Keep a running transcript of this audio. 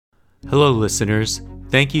Hello, listeners.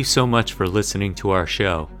 Thank you so much for listening to our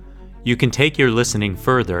show. You can take your listening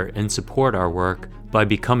further and support our work by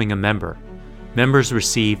becoming a member. Members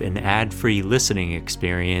receive an ad-free listening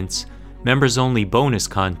experience, members-only bonus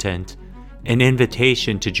content, an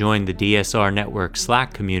invitation to join the DSR Network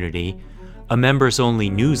Slack community, a members-only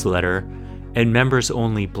newsletter, and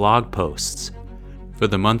members-only blog posts. For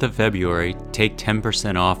the month of February, take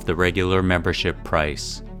 10% off the regular membership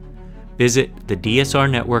price. Visit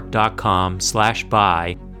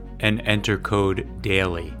thedsrnetwork.com/buy and enter code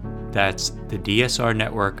DAILY. That's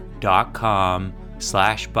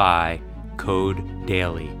thedsrnetwork.com/buy, code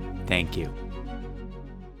DAILY. Thank you.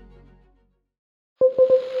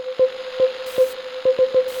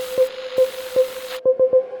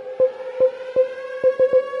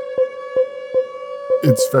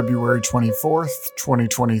 It's February 24th,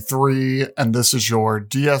 2023, and this is your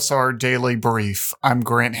DSR Daily Brief. I'm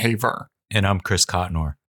Grant Haver. And I'm Chris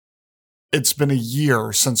Cotnor. It's been a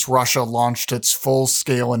year since Russia launched its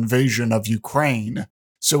full-scale invasion of Ukraine,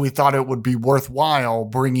 so we thought it would be worthwhile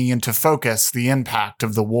bringing into focus the impact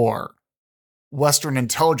of the war. Western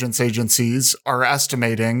intelligence agencies are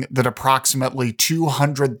estimating that approximately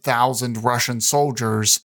 200,000 Russian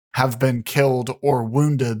soldiers have been killed or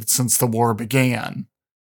wounded since the war began.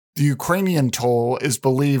 The Ukrainian toll is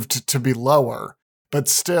believed to be lower, but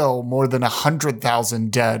still more than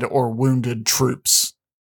 100,000 dead or wounded troops.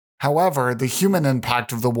 However, the human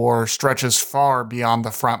impact of the war stretches far beyond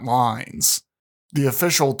the front lines. The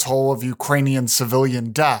official toll of Ukrainian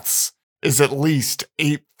civilian deaths is at least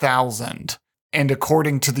 8,000, and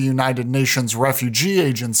according to the United Nations Refugee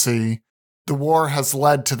Agency, the war has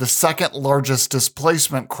led to the second largest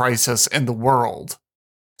displacement crisis in the world.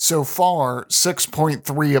 So far,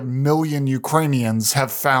 6.3 million Ukrainians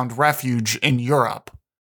have found refuge in Europe.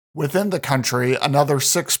 Within the country, another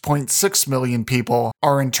 6.6 million people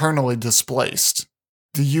are internally displaced.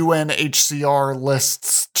 The UNHCR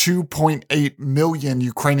lists 2.8 million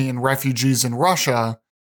Ukrainian refugees in Russia,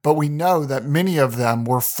 but we know that many of them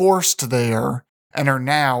were forced there and are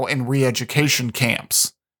now in re-education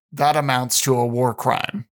camps. That amounts to a war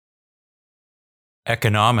crime.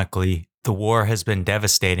 Economically, the war has been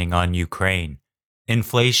devastating on Ukraine.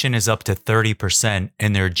 Inflation is up to 30%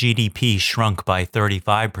 and their GDP shrunk by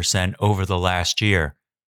 35% over the last year.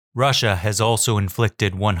 Russia has also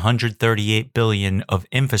inflicted $138 billion of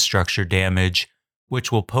infrastructure damage,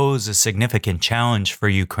 which will pose a significant challenge for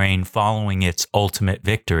Ukraine following its ultimate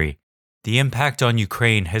victory. The impact on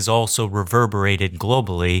Ukraine has also reverberated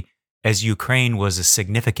globally, as Ukraine was a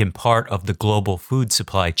significant part of the global food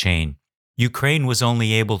supply chain. Ukraine was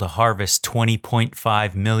only able to harvest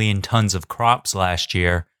 20.5 million tons of crops last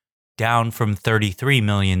year, down from 33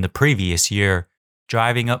 million the previous year,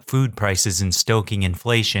 driving up food prices and stoking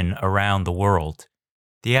inflation around the world.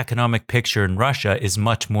 The economic picture in Russia is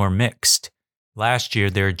much more mixed. Last year,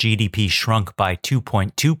 their GDP shrunk by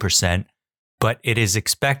 2.2%, but it is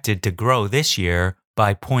expected to grow this year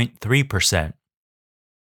by 0.3%.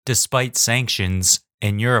 Despite sanctions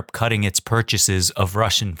and Europe cutting its purchases of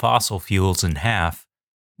Russian fossil fuels in half,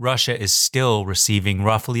 Russia is still receiving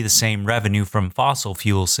roughly the same revenue from fossil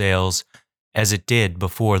fuel sales as it did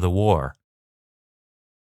before the war.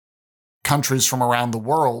 Countries from around the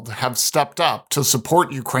world have stepped up to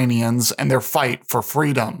support Ukrainians in their fight for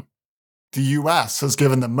freedom. The U.S. has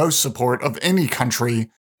given the most support of any country,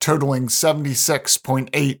 totaling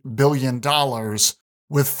 $76.8 billion,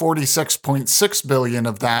 with $46.6 billion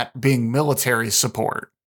of that being military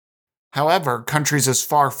support. However, countries as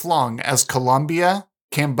far-flung as Colombia,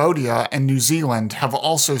 Cambodia, and New Zealand have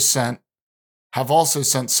also sent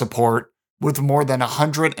support, with more than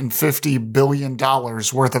 $150 billion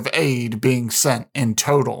worth of aid being sent in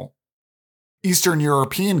total. Eastern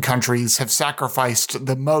European countries have sacrificed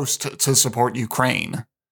the most to support Ukraine.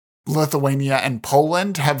 Lithuania and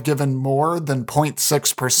Poland have given more than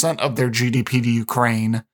 0.6% of their GDP to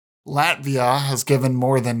Ukraine. Latvia has given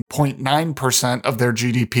more than 0.9% of their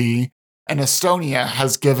GDP, and Estonia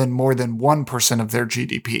has given more than 1% of their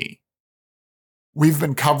GDP. We've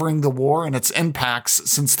been covering the war and its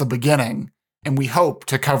impacts since the beginning, and we hope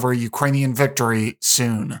to cover a Ukrainian victory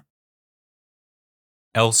soon.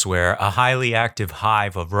 Elsewhere, a highly active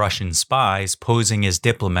hive of Russian spies posing as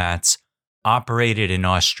diplomats operated in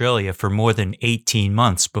Australia for more than 18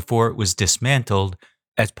 months before it was dismantled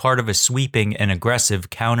as part of a sweeping and aggressive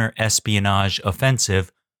counter-espionage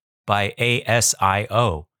offensive by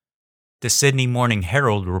ASIO. The Sydney Morning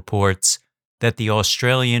Herald reports that the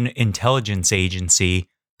Australian intelligence agency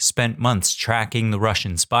spent months tracking the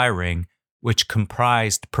Russian spy ring, which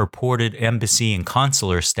comprised purported embassy and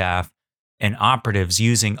consular staff and operatives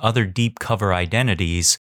using other deep cover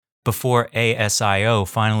identities before ASIO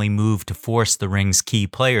finally moved to force the ring's key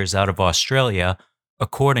players out of Australia,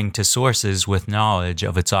 according to sources with knowledge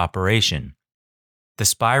of its operation. The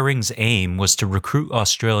spy ring's aim was to recruit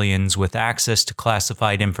Australians with access to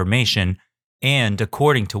classified information and,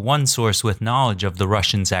 according to one source with knowledge of the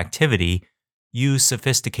Russians' activity, use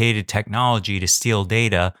sophisticated technology to steal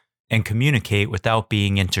data and communicate without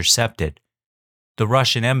being intercepted. The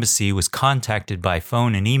Russian embassy was contacted by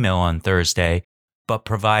phone and email on Thursday, but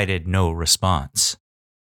provided no response.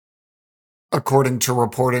 According to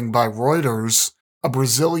reporting by Reuters, a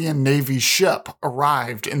Brazilian Navy ship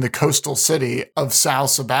arrived in the coastal city of São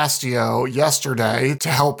Sebastião yesterday to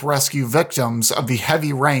help rescue victims of the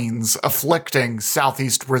heavy rains afflicting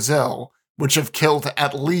southeast Brazil, which have killed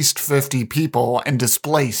at least 50 people and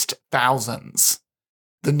displaced thousands.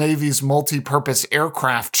 The Navy's multi-purpose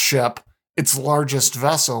aircraft ship, its largest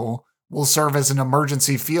vessel, will serve as an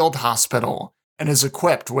emergency field hospital and is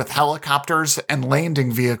equipped with helicopters and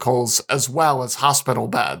landing vehicles as well as hospital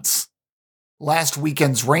beds. Last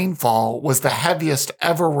weekend's rainfall was the heaviest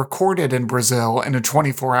ever recorded in Brazil in a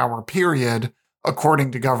 24-hour period,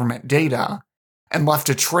 according to government data, and left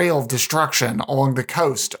a trail of destruction along the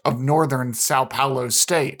coast of northern São Paulo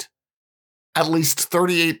state. At least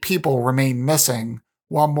 38 people remain missing,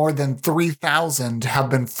 while more than 3,000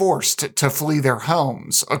 have been forced to flee their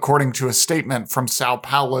homes, according to a statement from São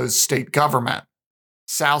Paulo's state government.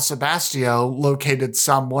 São Sebastião, located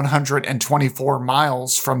some 124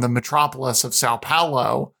 miles from the metropolis of São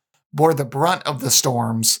Paulo, bore the brunt of the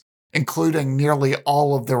storms, including nearly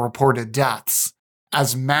all of the reported deaths,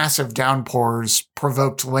 as massive downpours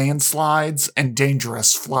provoked landslides and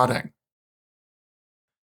dangerous flooding.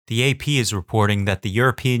 The AP is reporting that the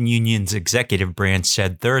European Union's executive branch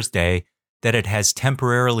said Thursday that it has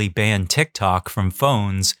temporarily banned TikTok from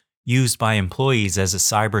phones used by employees as a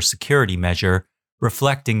cybersecurity measure,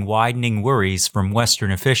 reflecting widening worries from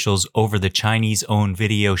Western officials over the Chinese-owned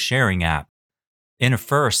video sharing app. In a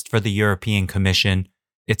first for the European Commission,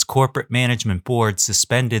 its corporate management board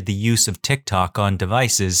suspended the use of TikTok on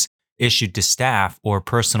devices issued to staff or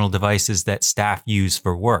personal devices that staff use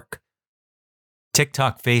for work.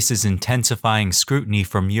 TikTok faces intensifying scrutiny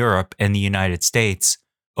from Europe and the United States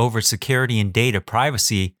over security and data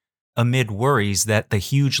privacy amid worries that the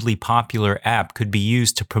hugely popular app could be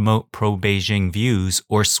used to promote pro-Beijing views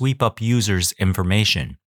or sweep up users'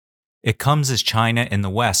 information. It comes as China and the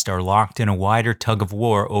West are locked in a wider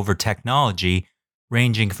tug-of-war over technology,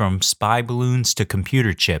 ranging from spy balloons to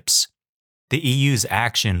computer chips. The EU's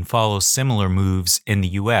action follows similar moves in the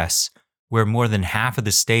US, where more than half of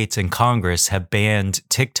the states and Congress have banned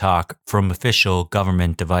TikTok from official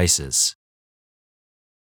government devices.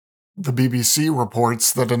 The BBC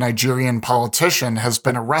reports that a Nigerian politician has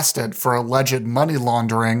been arrested for alleged money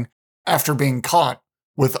laundering after being caught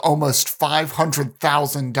with almost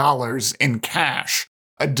 $500,000 in cash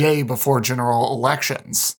a day before general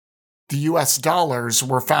elections. The US dollars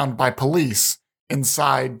were found by police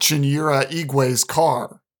inside Chinyere Igwe's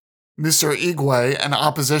car. Mr. Igwe, an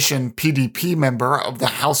opposition PDP member of the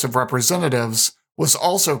House of Representatives, was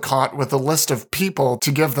also caught with a list of people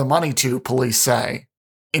to give the money to, police say.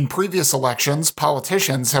 In previous elections,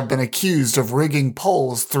 politicians have been accused of rigging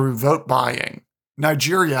polls through vote buying.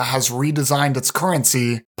 Nigeria has redesigned its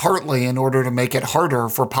currency partly in order to make it harder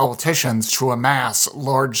for politicians to amass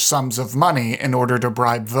large sums of money in order to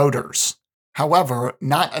bribe voters. However,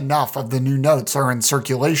 not enough of the new notes are in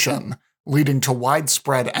circulation, leading to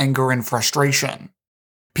widespread anger and frustration.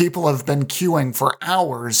 People have been queuing for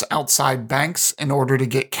hours outside banks in order to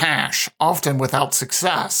get cash, often without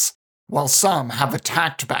success, while some have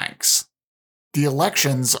attacked banks. The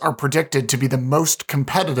elections are predicted to be the most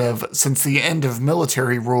competitive since the end of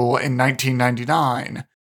military rule in 1999,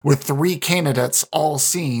 with 3 candidates all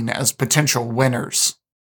seen as potential winners.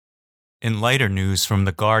 In lighter news from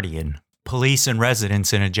The Guardian, police and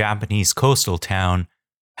residents in a Japanese coastal town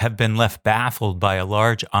have been left baffled by a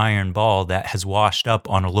large iron ball that has washed up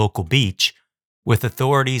on a local beach, with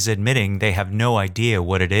authorities admitting they have no idea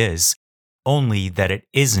what it is, only that it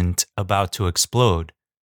isn't about to explode.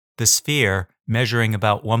 The sphere, measuring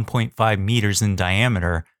about 1.5 meters in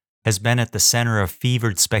diameter, has been at the center of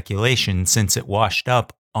fevered speculation since it washed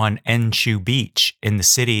up on Enshu Beach in the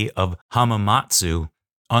city of Hamamatsu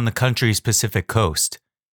on the country's Pacific coast.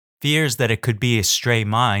 Fears that it could be a stray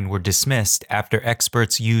mine were dismissed after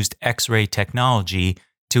experts used X-ray technology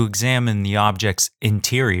to examine the object's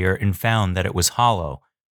interior and found that it was hollow.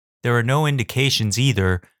 There are no indications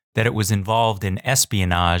either that it was involved in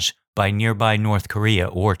espionage by nearby North Korea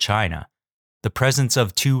or China. The presence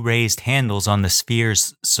of 2 raised handles on the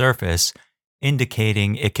sphere's surface,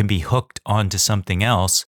 indicating it can be hooked onto something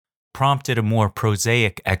else, prompted a more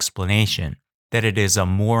prosaic explanation that it is a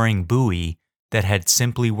mooring buoy that had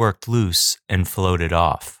simply worked loose and floated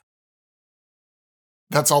off.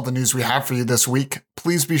 That's all the news we have for you this week.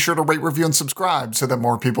 Please be sure to rate, review, and subscribe so that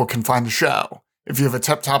more people can find the show. If you have a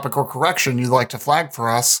tip, topic, or correction you'd like to flag for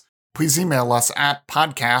us, please email us at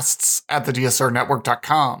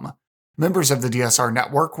podcasts@thedsrnetwork.com. Members of the DSR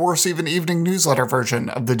Network will receive an evening newsletter version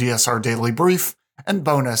of the DSR Daily Brief and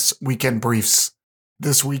bonus weekend briefs.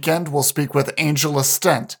 This weekend, we'll speak with Angela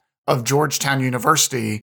Stent of Georgetown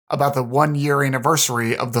University about the 1-year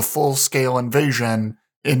anniversary of the full-scale invasion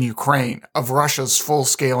in Ukraine, of Russia's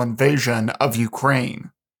full-scale invasion of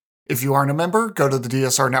Ukraine. If you aren't a member, go to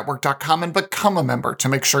thedsrnetwork.com and become a member to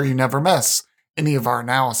make sure you never miss any of our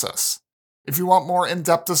analysis. If you want more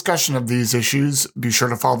in-depth discussion of these issues, be sure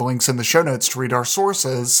to follow the links in the show notes to read our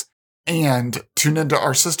sources and tune into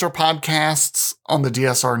our sister podcasts on the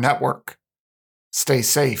DSR Network. Stay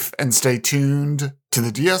safe and stay tuned to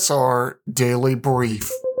the DSR Daily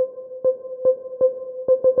Brief.